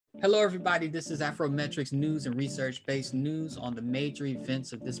Hello, everybody. This is Afrometrics news and research-based news on the major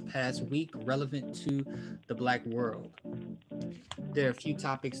events of this past week relevant to the Black world. There are a few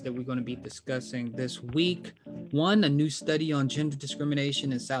topics that we're going to be discussing this week. One, a new study on gender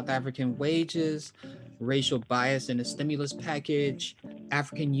discrimination in South African wages, racial bias in the stimulus package,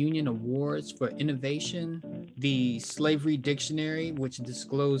 African Union Awards for Innovation, the Slavery Dictionary, which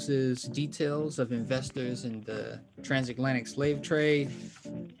discloses details of investors in the transatlantic slave trade,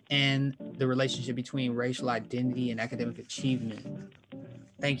 and the relationship between racial identity and academic achievement.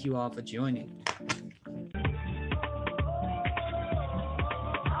 Thank you all for joining.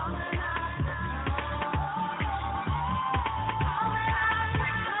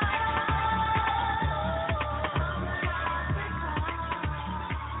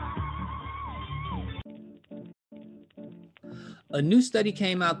 A new study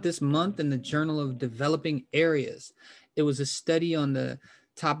came out this month in the Journal of Developing Areas. It was a study on the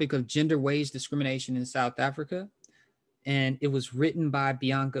topic of gender wage discrimination in South Africa, and it was written by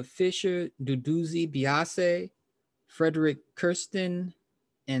Bianca Fisher, Duduzi Biase, Frederick Kirsten,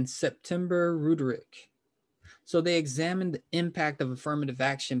 and September Ruderick. So they examined the impact of affirmative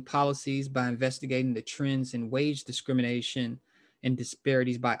action policies by investigating the trends in wage discrimination and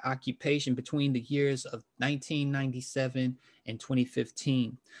disparities by occupation between the years of 1997 and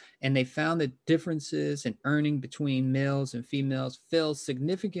 2015. And they found that differences in earning between males and females fell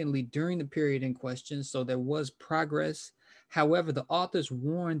significantly during the period in question, so there was progress. However, the authors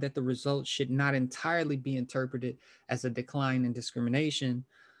warned that the results should not entirely be interpreted as a decline in discrimination,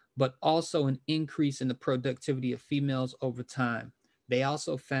 but also an increase in the productivity of females over time. They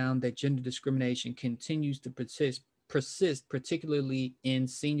also found that gender discrimination continues to persist, particularly in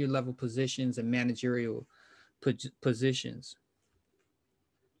senior level positions and managerial positions.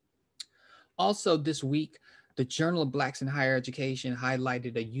 Also this week, the Journal of Blacks in Higher Education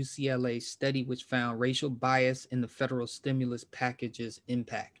highlighted a UCLA study which found racial bias in the federal stimulus package's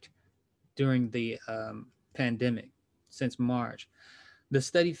impact during the pandemic since March. The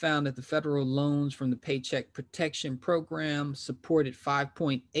study found that the federal loans from the Paycheck Protection Program supported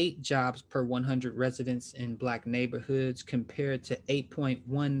 5.8 jobs per 100 residents in Black neighborhoods compared to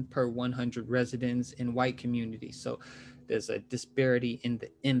 8.1 per 100 residents in white communities. So there's a disparity in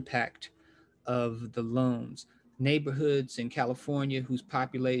the impact of the loans. Neighborhoods in California whose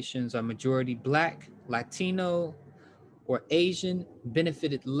populations are majority Black, Latino, or Asian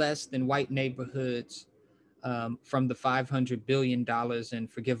benefited less than white neighborhoods from the $500 billion in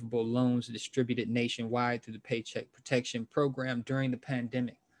forgivable loans distributed nationwide through the Paycheck Protection Program during the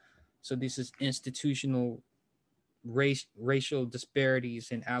pandemic. So this is institutional racial disparities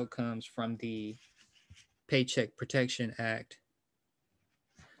and outcomes from the Paycheck Protection Act.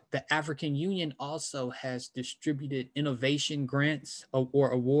 The African Union also has distributed innovation grants or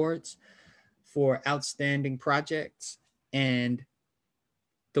awards for outstanding projects, and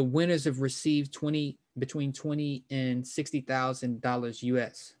the winners have received between $20,000 and $60,000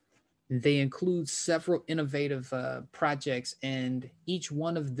 US. They include several innovative projects, and each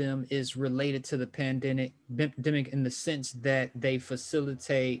one of them is related to the pandemic in the sense that they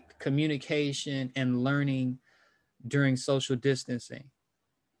facilitate communication and learning during social distancing.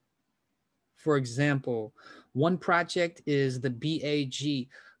 For example, one project is the BAG,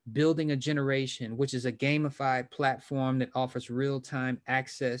 Building a Generation, which is a gamified platform that offers real-time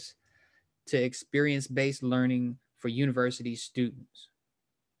access to experience-based learning for university students.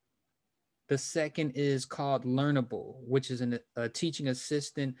 The second is called Learnable, which is a teaching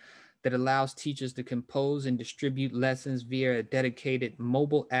assistant that allows teachers to compose and distribute lessons via a dedicated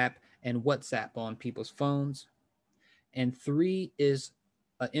mobile app and WhatsApp on people's phones. And three is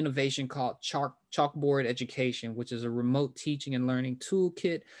an innovation called Chalkboard Education, which is a remote teaching and learning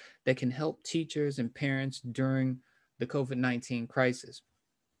toolkit that can help teachers and parents during the COVID-19 crisis.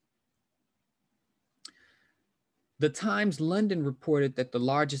 The Times London reported that the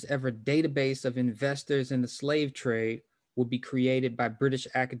largest ever database of investors in the slave trade will be created by British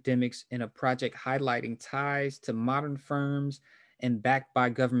academics in a project highlighting ties to modern firms and backed by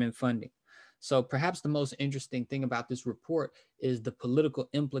government funding. So perhaps the most interesting thing about this report is the political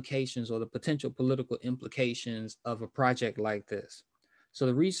implications or the potential political implications of a project like this. So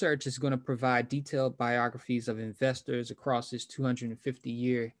the research is going to provide detailed biographies of investors across this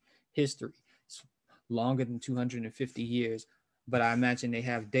 250-year history. It's longer than 250 years, but I imagine they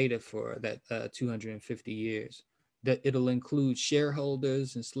have data for that 250 years. That it'll include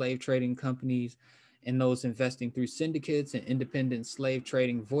shareholders and slave trading companies and those investing through syndicates and independent slave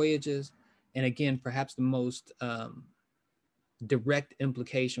trading voyages. And again, perhaps the most direct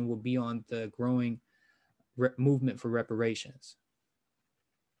implication will be on the growing movement for reparations.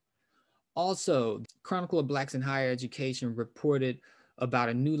 Also, Chronicle of Blacks in Higher Education reported about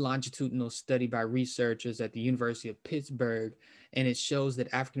a new longitudinal study by researchers at the University of Pittsburgh, and it shows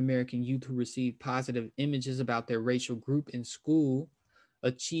that African American youth who receive positive images about their racial group in school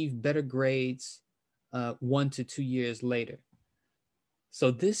achieve better grades 1 to 2 years later. So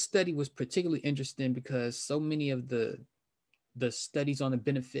this study was particularly interesting because so many of the studies on the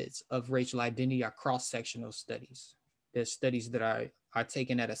benefits of racial identity are cross-sectional studies. There's studies that are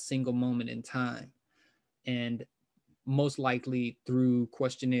taken at a single moment in time, and most likely through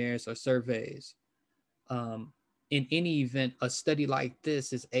questionnaires or surveys. Um, in any event, a study like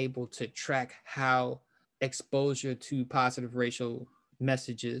this is able to track how exposure to positive racial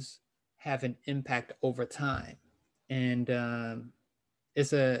messages have an impact over time. And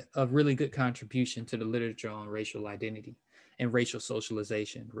it's a really good contribution to the literature on racial identity and racial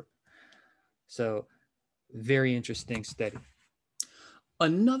socialization. So, very interesting study.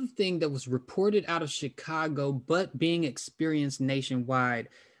 Another thing that was reported out of Chicago, but being experienced nationwide,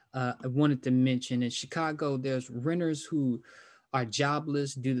 I wanted to mention in Chicago, there's renters who are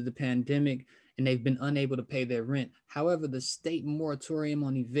jobless due to the pandemic and they've been unable to pay their rent. However, the state moratorium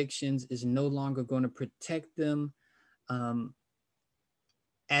on evictions is no longer going to protect them um,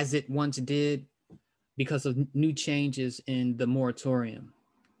 as it once did because of new changes in the moratorium.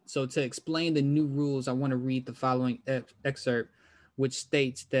 So, to explain the new rules, I want to read the following excerpt, which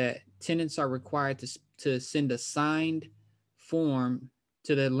states that tenants are required to send a signed form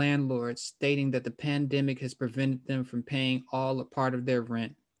to their landlord stating that the pandemic has prevented them from paying all or part of their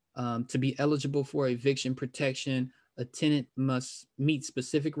rent. To be eligible for eviction protection, a tenant must meet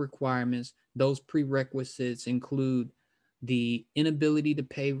specific requirements. Those prerequisites include the inability to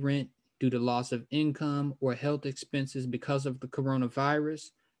pay rent due to loss of income or health expenses because of the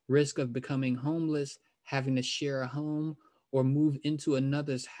coronavirus, risk of becoming homeless, having to share a home, or move into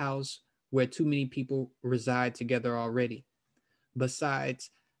another's house where too many people reside together already. Besides,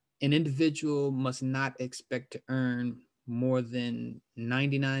 an individual must not expect to earn more than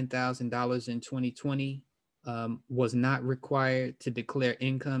 $99,000 in 2020, was not required to declare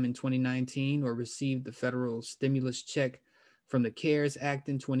income in 2019 or receive the federal stimulus check from the CARES Act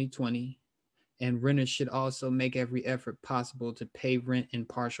in 2020, and renters should also make every effort possible to pay rent in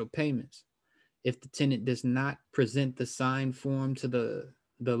partial payments. If the tenant does not present the signed form to the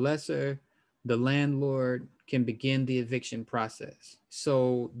lessor, the landlord can begin the eviction process.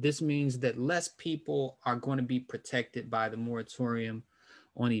 So this means that less people are going to be protected by the moratorium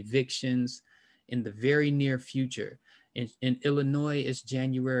on evictions in the very near future. In Illinois, it's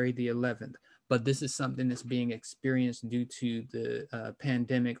January the 11th, but this is something that's being experienced due to the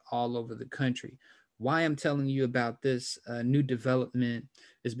pandemic all over the country. Why I'm telling you about this new development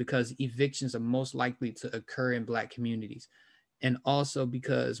is because evictions are most likely to occur in Black communities. And also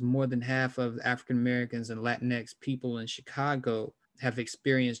because more than half of African Americans and Latinx people in Chicago have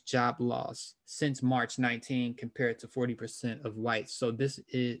experienced job loss since March 19 compared to 40% of whites. So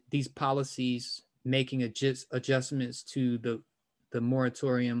these policies making adjustments to the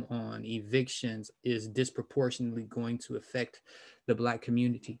moratorium on evictions is disproportionately going to affect the Black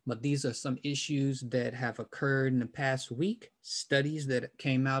community. But these are some issues that have occurred in the past week, studies that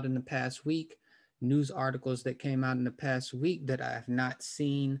came out in the past week, news articles that came out in the past week that I have not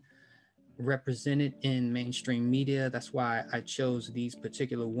seen represented in mainstream media. That's why I chose these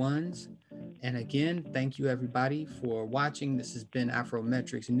particular ones. And again, thank you everybody for watching. This has been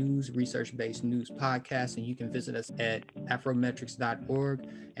Afrometrics News, research-based news podcast, and you can visit us at afrometrics.org.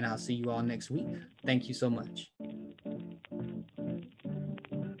 And I'll see you all next week. Thank you so much.